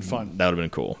that would have been fun. That would have been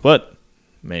cool. But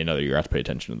maybe another year I have to pay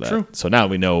attention to that. True. So now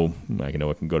we know I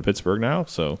can go to Pittsburgh now.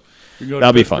 So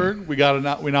that'll be fun. We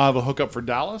now have a hookup for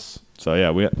Dallas. So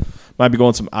yeah, we might be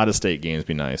going some out of state games.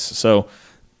 Be nice. So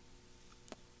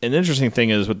an interesting thing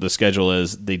is with the schedule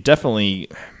is the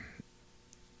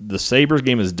Sabres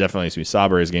game is definitely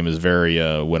Sabres game is very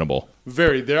winnable.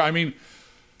 Very there. I mean,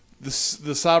 the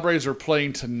Sabres are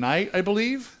playing tonight, I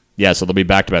believe. Yeah, so they'll be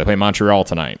back to back. They play Montreal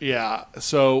tonight. Yeah,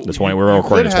 so we're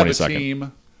recording the 22nd. A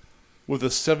team with a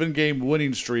 7-game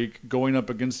winning streak going up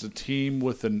against a team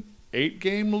with an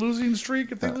 8-game losing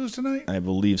streak if they lose tonight. I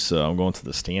believe so. I'm going to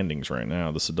the standings right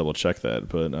now just to double check that,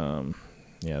 but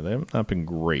they have not been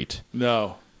great.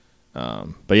 No.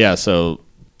 But yeah, so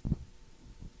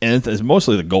and it's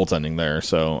mostly the goaltending there.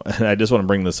 So I just want to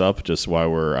bring this up just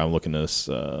while I'm looking this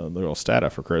little stat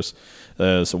up for Chris.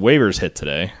 So waivers hit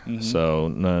today. Mm-hmm. So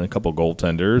a couple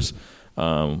goaltenders.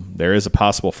 There is a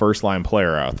possible first line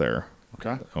player out there.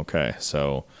 Okay.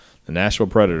 So the Nashville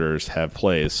Predators have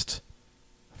placed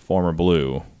former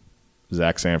Blue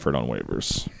Zach Sanford on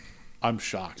waivers. I'm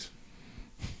shocked.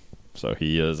 So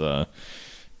he is. I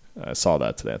saw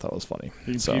that today. I thought it was funny.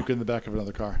 He can puke in the back of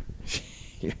another car.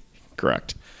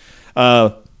 Correct.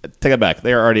 Take it back.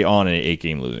 They are already on an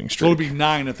 8-game losing streak. So it'll be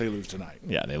 9 if they lose tonight.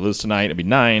 Yeah, they lose tonight. It'll be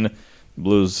 9. The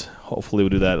Blues hopefully will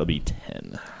do that. It'll be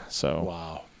 10. So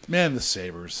wow, man, the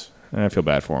Sabres. I feel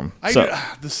bad for them.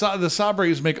 The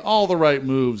Sabres make all the right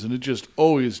moves, and it just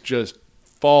always just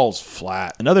falls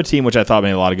flat. Another team which I thought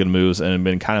made a lot of good moves and have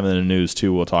been kind of in the news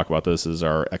too. We'll talk about this as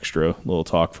our extra little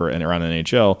talk for and around the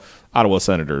NHL. Ottawa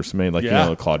Senators made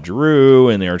Claude Giroux,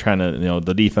 and they were trying to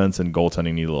the defense and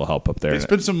goaltending need a little help up there. They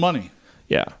spent some money.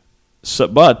 Yeah. So,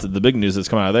 but the big news that's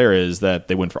coming out of there is that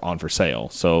they went on for sale.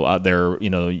 So out there,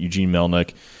 Eugene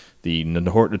Melnyk, the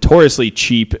notoriously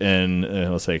cheap and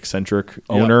let's say eccentric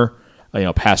owner,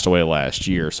 passed away last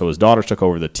year. So his daughters took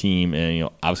over the team and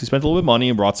obviously spent a little bit of money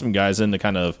and brought some guys in to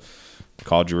kind of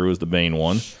call Giroux as the main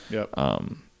one. Yep.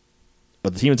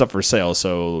 But the team is up for sale.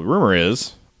 So the rumor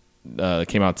is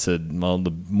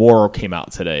the more came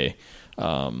out today.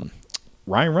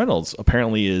 Ryan Reynolds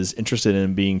apparently is interested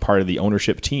in being part of the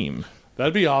ownership team.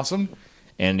 That'd be awesome.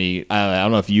 And I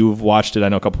don't know if you've watched it. I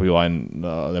know a couple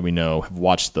people that we know have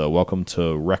watched the Welcome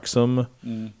to Wrexham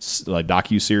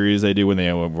docu-series they do when they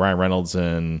have Ryan Reynolds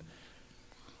and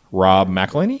Rob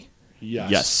McElhenney.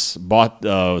 Yes. Bought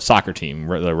soccer team,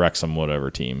 the Wrexham whatever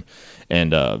team,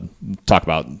 and talk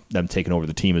about them taking over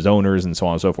the team as owners and so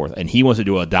on and so forth. And he wants to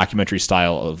do a documentary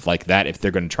style of like that if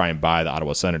they're going to try and buy the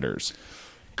Ottawa Senators.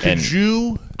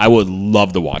 I would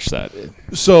love to watch that.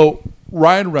 So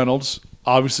Ryan Reynolds,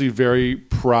 obviously very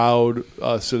proud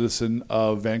citizen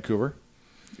of Vancouver.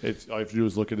 All you have to do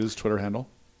is look at his Twitter handle.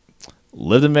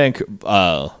 Lived in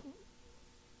Vancouver,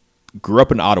 grew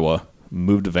up in Ottawa,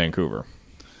 moved to Vancouver.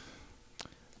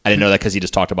 I didn't know that because he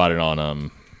just talked about it on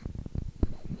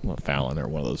Fallon or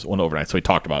one overnight. So he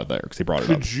talked about it there because he brought it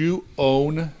up. Could you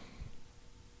own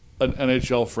an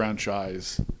NHL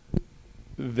franchise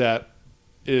that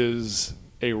is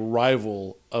a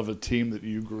rival of a team that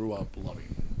you grew up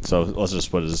loving? So let's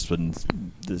just put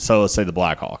it. So let's say the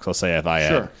Blackhawks. Let's say if I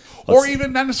had, or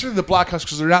even not necessarily the Blackhawks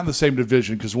because they're not in the same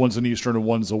division because one's an Eastern and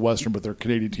one's a Western, but they're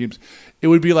Canadian teams. It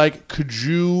would be like, could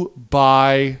you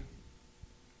buy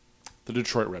the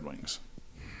Detroit Red Wings,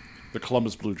 the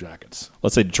Columbus Blue Jackets?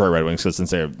 Let's say Detroit Red Wings, because since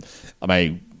they're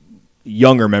my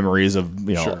younger memories of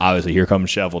obviously Here Comes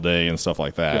Shovel Day and stuff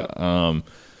like that.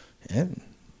 Yeah.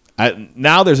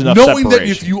 Now there's enough knowing separation. that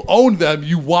if you own them,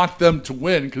 you want them to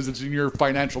win because it's in your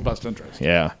financial best interest.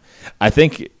 Yeah. I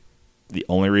think the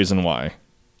only reason why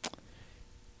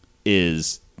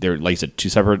is they're, like I said, two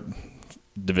separate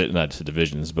not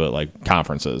divisions, but like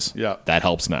conferences. Yeah. That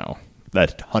helps now.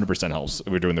 That 100% helps if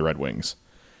we're doing the Red Wings.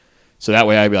 So that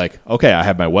way I'd be like, okay, I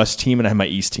have my West team and I have my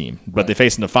East team. But if they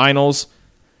face in the finals,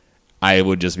 I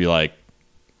would just be like,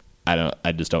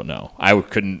 I just don't know. It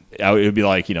would be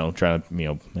like, trying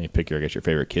to, maybe pick your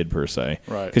favorite kid per se.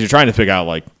 Right. Because you're trying to figure out,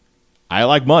 like, I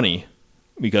like money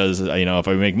because, if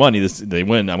I make money, they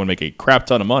win, I'm going to make a crap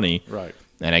ton of money. Right.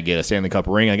 And I get a Stanley Cup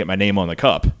ring, I get my name on the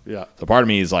cup. Yeah. So part of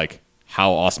me is like,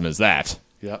 how awesome is that?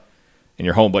 Yeah. And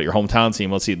your hometown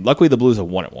team, let's see. Luckily, the Blues have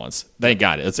won it once. Thank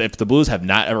God. If the Blues have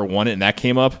not ever won it and that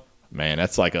came up, man,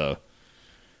 that's like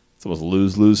it's almost a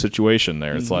lose-lose situation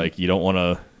there. It's like you don't want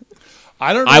to.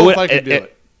 I don't know if I could do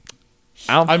it.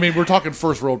 I mean, we're talking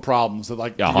first world problems that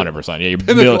 100%. Yeah,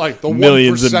 you're like the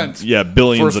millions 1% of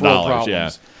billions of dollars. problems.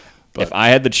 Yeah. But if I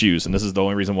had to choose, and this is the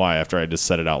only reason why, after I just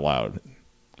said it out loud,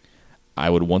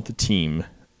 I would want the team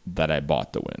that I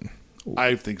bought to win.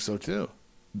 I think so too.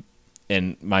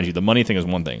 And mind you, the money thing is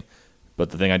one thing, but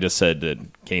the thing I just said that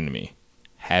came to me,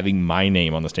 having my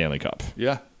name on the Stanley Cup.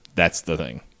 Yeah. That's the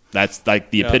thing. That's like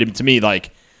the epitome to me.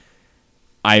 Like,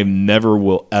 I never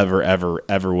will ever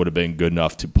would have been good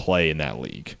enough to play in that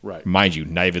league. Right. Mind you,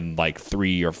 not even like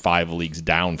 3 or 5 leagues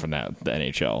down from the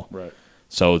NHL. Right.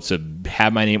 So to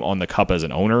have my name on the cup as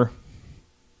an owner,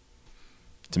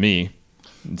 to me,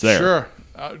 it's there. Sure.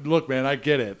 Look, man, I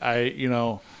get it. I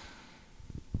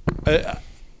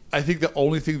think the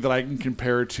only thing that I can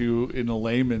compare it to in a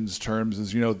layman's terms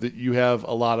is, that you have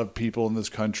a lot of people in this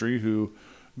country who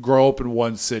grow up in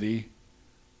one city.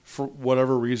 For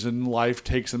whatever reason, life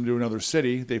takes them to another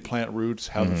city. They plant roots,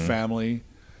 have a family,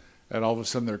 and all of a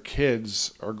sudden their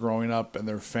kids are growing up and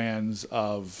they're fans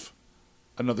of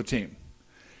another team.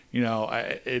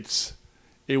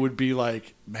 It would be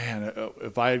like, man,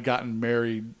 if I had gotten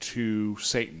married to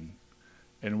Satan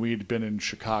and we'd been in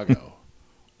Chicago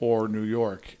or New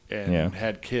York and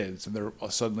had kids, and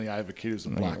suddenly I have a kid who's a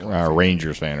Blackhawk Or a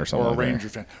Rangers fan or something. or a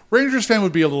Rangers fan. Rangers fan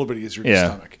would be a little bit easier to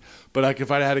stomach. But like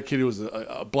if I had a kid who was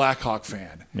a Blackhawk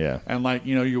fan, and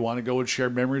you want to go and share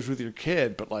memories with your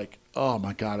kid, but like, oh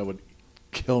my God, it would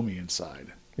kill me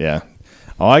inside. Yeah.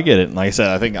 Oh, I get it. Like I said,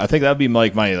 I think that'd be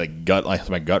like my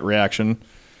gut reaction.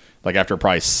 Like after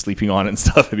probably sleeping on it and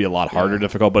stuff, it'd be a lot harder,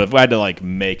 difficult. But if I had to like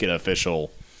make an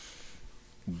official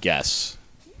guess,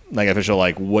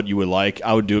 like what you would like,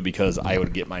 I would do it because I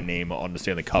would get my name on the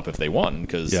Stanley Cup if they won.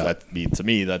 Because to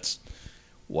me, that's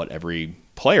what every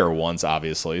player wants,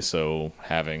 obviously. So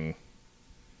having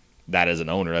that as an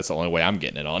owner, that's the only way I'm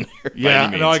getting it on here. Yeah,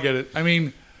 no, I get it. I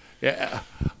mean,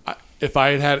 if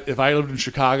I lived in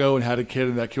Chicago and had a kid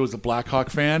and that kid was a Blackhawk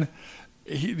fan,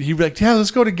 he'd be like, yeah,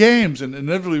 let's go to games. And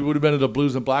inevitably we would have been at a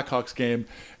Blues and Blackhawks game.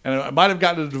 And I might have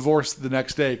gotten a divorce the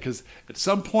next day because at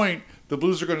some point the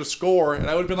Blues are going to score. And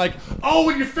I would have been like, oh,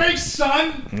 in your face,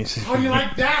 son. How do you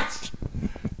like that?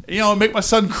 Make my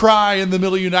son cry in the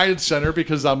Miller United Center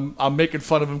because I'm making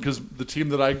fun of him because the team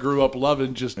that I grew up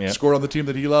loving just scored on the team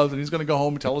that he loves. And he's going to go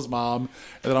home and tell his mom.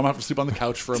 And then I'm going to have to sleep on the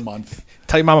couch for a month.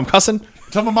 Tell your mom I'm cussing?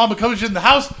 Tell my mom I'm coming in the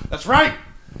house. That's right.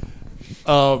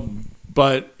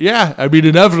 But yeah, I mean,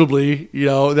 inevitably,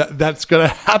 that's going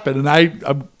to happen, and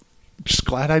I'm just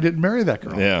glad I didn't marry that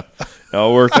girl. Yeah, it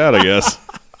all worked out, I guess.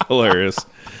 Hilarious,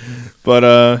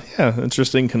 but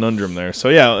interesting conundrum there. So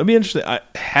yeah, it'd be interesting.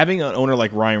 Having an owner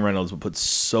like Ryan Reynolds would put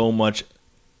so many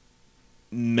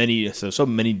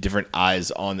different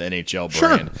eyes on the NHL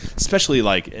brand, especially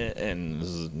like, and this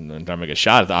is trying to make a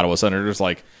shot at the Ottawa Senators,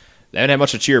 like. They haven't had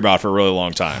much to cheer about for a really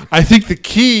long time. I think the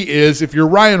key is if you're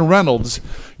Ryan Reynolds,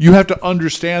 you have to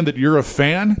understand that you're a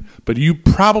fan, but you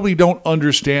probably don't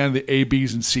understand the A,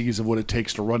 B's, and C's of what it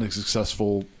takes to run a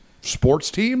successful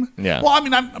sports team. Yeah. Well, I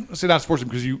mean, I'm saying not sports team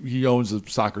because he owns a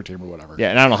soccer team or whatever. Yeah,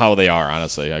 and I don't know how they are,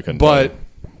 honestly. I couldn't. But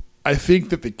I think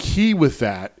that the key with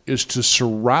that is to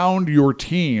surround your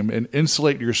team and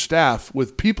insulate your staff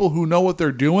with people who know what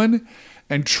they're doing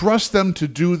and trust them to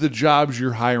do the jobs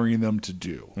you're hiring them to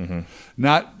do.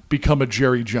 Not become a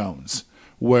Jerry Jones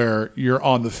where you're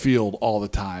on the field all the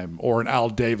time, or an Al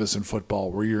Davis in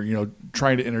football where you're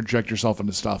trying to interject yourself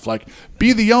into stuff. Like,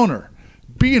 be the owner.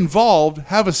 Be involved.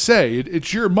 Have a say.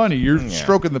 It's your money. You're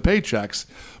stroking the paychecks.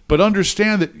 But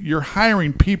understand that you're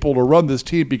hiring people to run this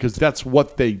team because that's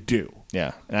what they do.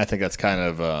 Yeah, and I think that's kind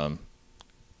of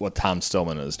what Tom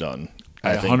Stillman has done.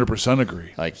 I 100%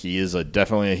 agree. Like, he is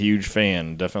definitely a huge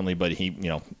fan, definitely. But he,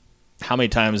 how many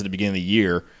times at the beginning of the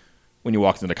year when you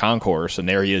walked into the concourse and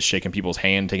there he is shaking people's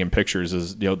hand, taking pictures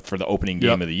as for the opening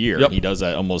game of the year. He does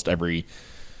that almost every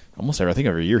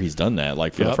year he's done that.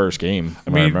 Like for the first game,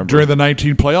 I mean, during the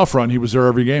 19 playoff run, he was there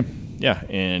every game. Yeah,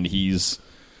 and he's.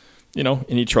 And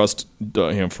he trusts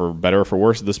him for better or for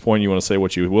worse. At this point, you want to say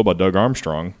what you will about Doug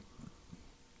Armstrong.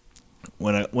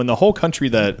 When the whole country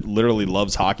that literally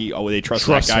loves hockey, they trust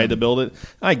that guy to build it.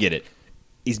 I get it.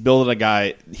 He's building a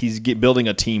guy. He's building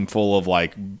a team full of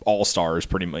like all-stars,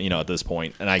 pretty much. At this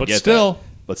point, and I get that.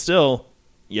 But still,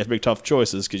 you have to make tough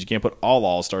choices because you can't put all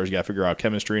all-stars. You got to figure out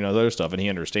chemistry and other stuff, and he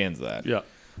understands that. Yeah.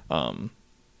 And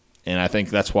I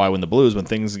think that's why when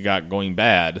things got going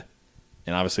bad.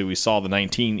 And obviously, we saw the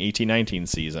 18-19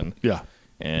 season. Yeah.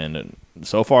 And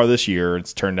so far this year,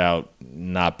 it's turned out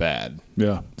not bad.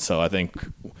 Yeah. So I think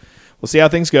we'll see how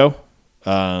things go. They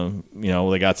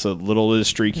got a little bit of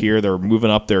streak here. They're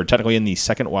moving up. They're technically in the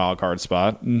second wild card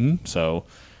spot. Mm-hmm. So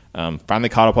finally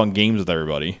caught up on games with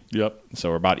everybody. Yep.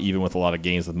 So we're about even with a lot of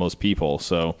games with most people.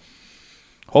 So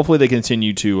hopefully they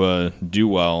continue to do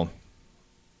well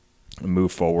and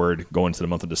move forward, go into the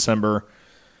month of December.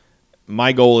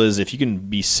 My goal is if you can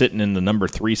be sitting in the number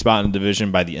 3 spot in the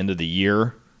division by the end of the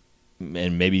year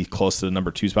and maybe close to the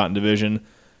number 2 spot in division,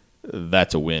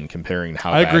 that's a win comparing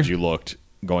how bad you looked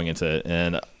going into it.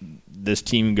 And this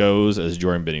team goes as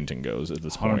Jordan Binnington goes at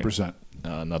this point. 100%.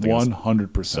 Nothing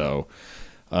 100%. So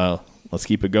let's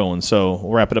keep it going. So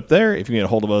we'll wrap it up there. If you can get a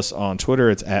hold of us on Twitter,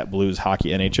 it's at Blues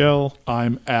Hockey NHL.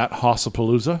 I'm at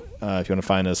Hossapalooza. If you want to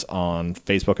find us on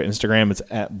Facebook or Instagram, it's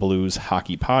at Blues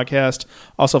Hockey Podcast.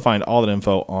 Also find all that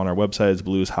info on our website. It's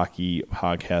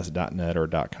blueshockeypodcast.net or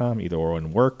 .com. Either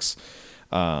one works.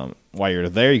 While you're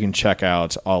there, you can check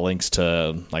out all links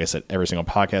to, like I said, every single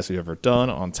podcast we've ever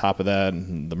done. On top of that,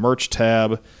 the merch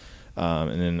tab.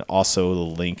 And then also the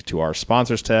link to our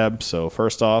sponsors tab. So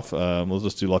first off, we'll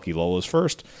just do Lucky Lola's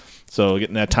first. So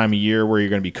getting that time of year where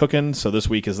you're going to be cooking. So this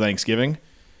week is Thanksgiving.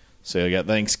 So you got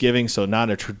Thanksgiving. So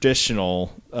not a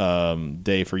traditional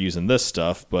day for using this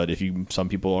stuff, but some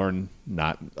people are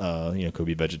not, could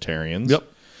be vegetarians. Yep.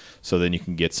 So then you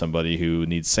can get somebody who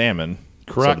needs salmon.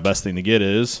 Correct. So the best thing to get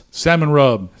is salmon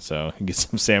rub. So you can get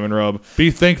some salmon rub.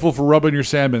 Be thankful for rubbing your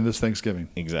salmon this Thanksgiving.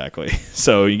 Exactly.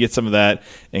 So you get some of that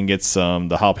and get some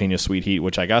the jalapeno sweet heat,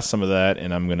 which I got some of that,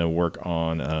 and I'm going to work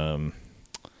on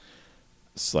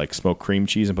it's like smoked cream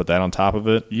cheese and put that on top of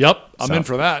it. Yep, I'm in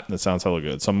for that. That sounds hella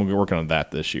good. So I'm going to be working on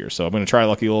that this year. So I'm going to try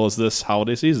Lucky Lola's this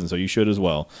holiday season. So you should as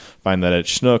well. Find that at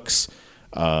Schnucks,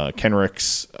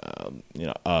 Kenrick's,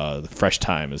 Fresh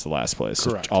Time is the last place.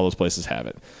 Correct. So all those places have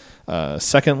it.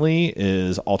 Secondly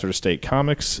is Altered State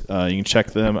Comics. You can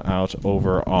check them out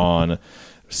over on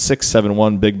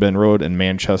 671 Big Bend Road in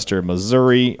Manchester,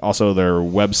 Missouri. Also, their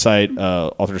website,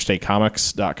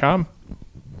 alteredstatecomics.com.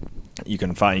 You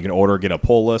can order, get a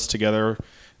pull list together,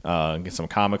 get some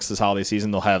comics this holiday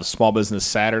season. They'll have Small Business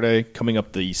Saturday coming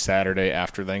up the Saturday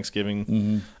after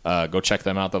Thanksgiving. Go check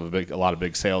them out. They have a lot of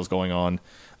big sales going on.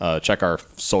 Check our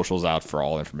socials out for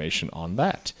all information on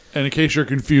that. And in case you're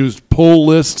confused, pull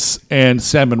lists and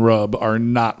salmon rub are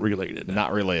not related.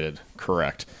 Not related,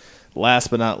 correct. Last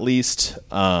but not least,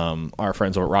 our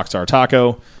friends over at Rockstar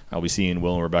Taco. I'll be seeing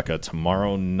Will and Rebecca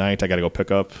tomorrow night. I got to go pick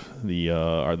up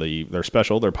their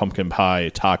special, their pumpkin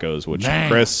pie tacos, which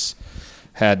Chris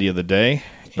had the other day.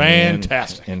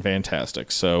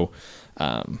 Fantastic. So,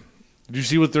 did you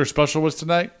see what their special was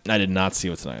tonight? I did not see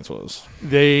what tonight's was.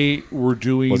 They were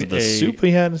doing Was it the soup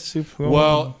we had?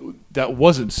 Well, that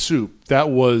wasn't soup. That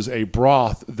was a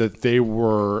broth that they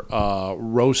were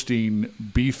roasting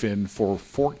beef in for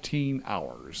 14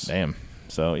 hours. Damn.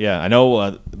 So, yeah, I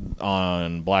know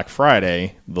on Black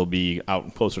Friday, they'll be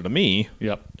out closer to me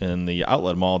in the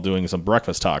outlet mall doing some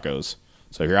breakfast tacos.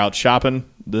 So if you're out shopping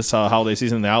this holiday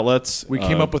season in the outlets. We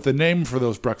came up with a name for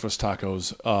those breakfast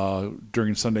tacos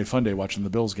during Sunday Funday watching the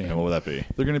Bills game. And what would that be?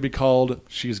 They're going to be called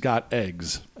She's Got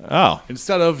Eggs. Oh.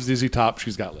 Instead of ZZ Top,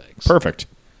 She's Got Legs. Perfect.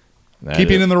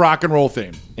 Keeping in the rock and roll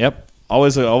theme. Yep.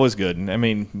 Always good. I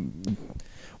mean,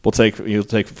 you'll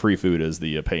take free food as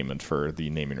the payment for the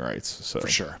naming rights. So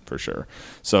For sure.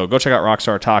 So go check out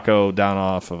Rockstar Taco down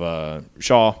off of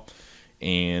Shaw,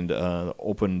 and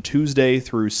open Tuesday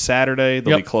through Saturday.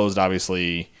 They'll be closed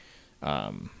obviously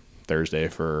Thursday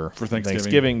for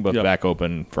Thanksgiving, but back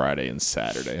open Friday and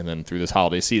Saturday, and then through this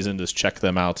holiday season, just check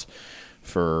them out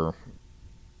for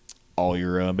all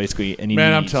your basically any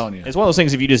Man, needs. I'm telling you, it's one of those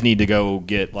things. If you just need to go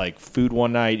get like food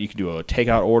one night, you can do a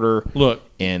takeout order. Look,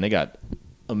 and they got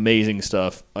amazing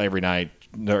stuff every night.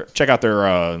 Check out their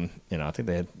I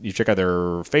think you check out their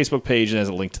Facebook page, and there's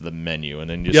a link to the menu, and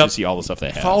then just to see all the stuff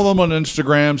they have. Follow them on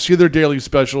Instagram, see their daily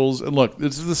specials, and look,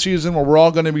 this is the season where we're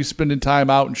all going to be spending time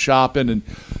out and shopping, and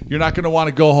you're not going to want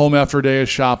to go home after a day of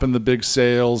shopping, the big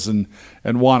sales, and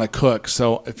want to cook.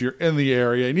 So if you're in the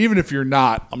area, and even if you're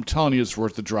not, I'm telling you, it's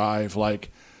worth the drive. Like,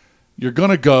 you're going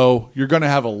to go, you're going to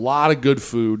have a lot of good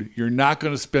food, you're not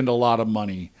going to spend a lot of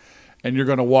money, and you're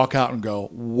going to walk out and go,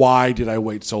 why did I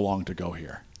wait so long to go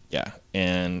here? Yeah,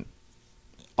 and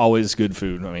always good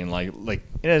food. I mean, like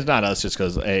it's not us just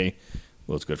because A,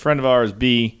 well, it's a good friend of ours.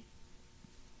 B,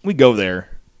 we go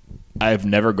there. I've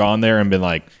never gone there and been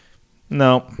like,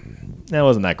 no, that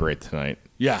wasn't that great tonight.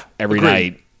 Yeah, every agreed.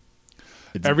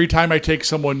 night. Every time I take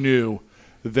someone new,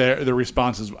 the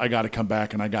response is, I got to come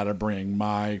back and I got to bring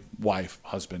my wife,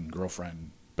 husband,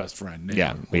 girlfriend, best friend. Neighbor,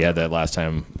 yeah, we had that last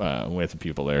time with the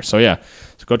people there. So yeah,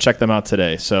 so go check them out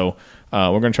today. So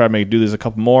we're gonna try to do this a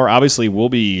couple more. Obviously,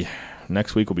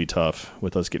 next week will be tough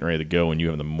with us getting ready to go, and you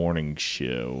have the morning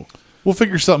show. We'll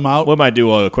figure something out. We might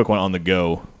do a quick one on the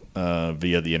go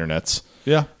via the internets.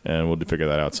 Yeah. And we'll figure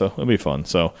that out. So it'll be fun.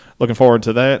 So looking forward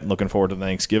to that. Looking forward to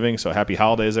Thanksgiving. So happy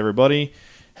holidays, everybody.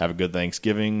 Have a good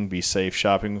Thanksgiving. Be safe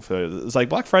shopping. It's like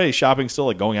Black Friday shopping still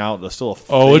like going out. It's still a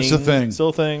thing. Oh, it's a thing. Still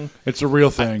a thing. It's a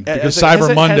real thing. Because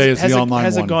Cyber Monday is the online one.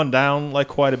 Has it gone down like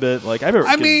quite a bit? Like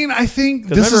I think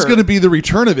this is going to be the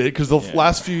return of it because the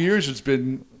last few years it's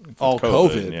been all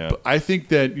COVID. Yeah. But I think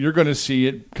that you're going to see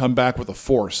it come back with a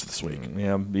force this week.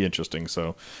 Yeah, be interesting.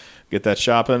 So get that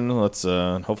shopping. Let's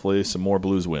hopefully some more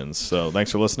Blues wins. So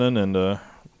thanks for listening, and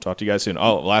talk to you guys soon.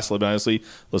 Oh, lastly, but honestly,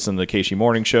 listen to the Casey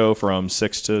Morning Show from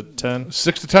 6 to 10.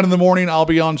 6 to 10 in the morning. I'll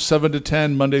be on 7 to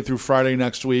 10 Monday through Friday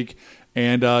next week.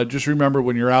 And just remember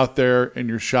when you're out there and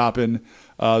you're shopping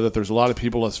that there's a lot of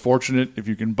people less fortunate. If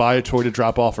you can buy a toy to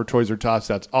drop off for Toys R Tots,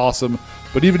 that's awesome.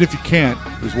 But even if you can't,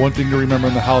 there's one thing to remember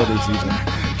in the holiday season,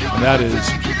 and that is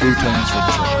Wu-Tang's for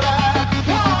the children.